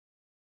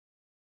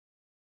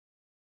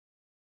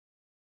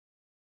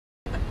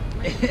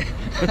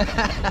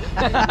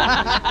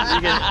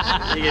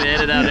can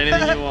edit out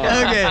anything you want.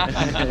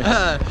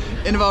 Okay.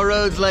 End of all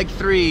roads, leg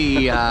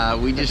 3.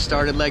 We just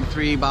started leg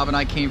 3. Bob and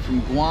I came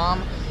from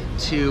Guam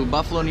to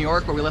Buffalo, New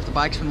York, where we left the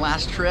bikes from the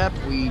last trip.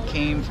 We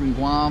came from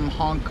Guam,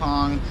 Hong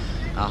Kong,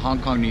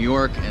 New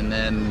York, and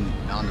then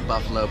on to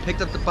Buffalo.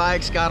 Picked up the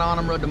bikes, got on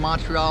them, rode to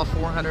Montreal,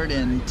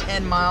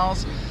 410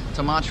 miles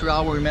to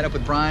Montreal, where we met up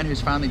with Brian,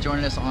 who's finally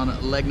joining us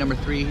on leg number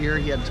 3 here.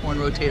 He had a torn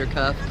rotator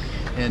cuff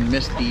and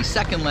missed the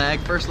second leg.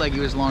 First leg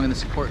he was along in the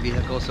support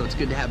vehicle, so it's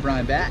good to have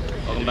Brian back.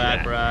 Welcome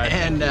back,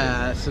 Brian.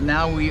 And so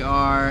now we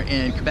are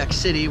in Quebec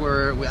City,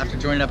 where after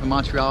joining up in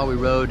Montreal, we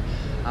rode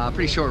a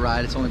pretty short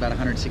ride. It's only about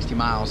 160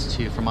 miles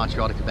from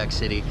Montreal to Quebec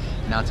City.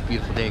 Now it's a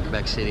beautiful day in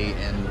Quebec City,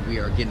 and we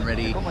are getting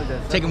ready,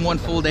 taking one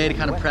full day to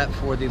kind of prep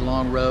for the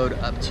long road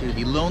up to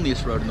the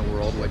loneliest road in the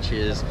world, which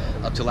is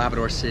up to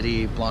Labrador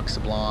City, Blanc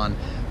Salon,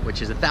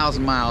 which is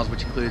 1,000 miles,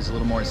 which includes a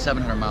little more than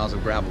 700 miles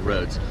of gravel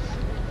roads.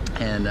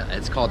 And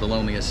it's called the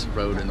loneliest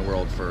road in the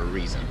world for a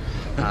reason.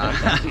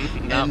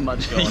 Not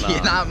much going on.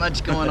 Yeah, not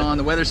much going on.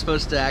 The weather's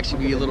supposed to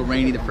actually be a little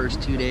rainy the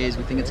first 2 days.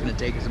 We think it's going to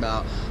take us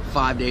about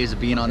 5 days of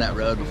being on that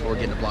road before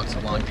getting to Blanc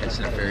Salon,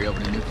 catching a ferry over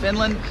to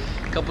Newfoundland.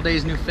 A couple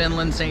days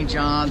Newfoundland, St.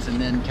 John's, and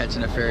then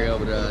catching a ferry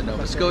over to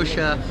Nova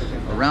Scotia,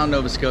 around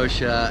Nova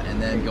Scotia,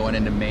 and then going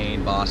into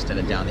Maine, Boston,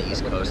 and down the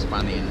East Coast,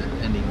 finally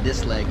ending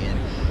this leg in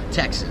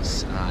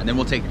Texas. And then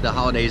we'll take the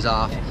holidays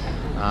off.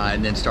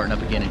 And then starting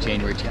up again in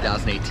January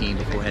 2018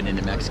 before heading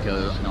into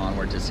Mexico and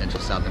onward to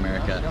Central South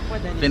America.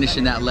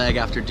 Finishing that leg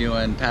after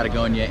doing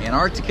Patagonia,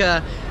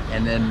 Antarctica,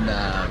 and then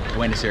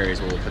Buenos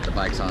Aires, where we'll put the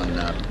bikes on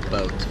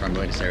boats from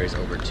Buenos Aires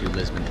over to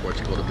Lisbon,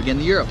 Portugal to begin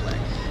the Europe leg.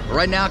 But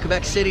right now,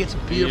 Quebec City, it's a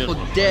beautiful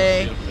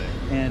day,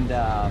 and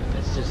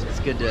it's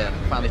good to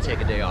finally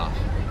take a day off.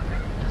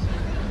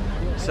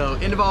 So,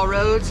 end of all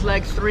roads,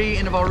 leg 3,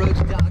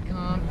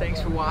 endofallroads.com. Thanks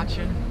for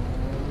watching.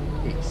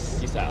 Peace.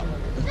 Peace out.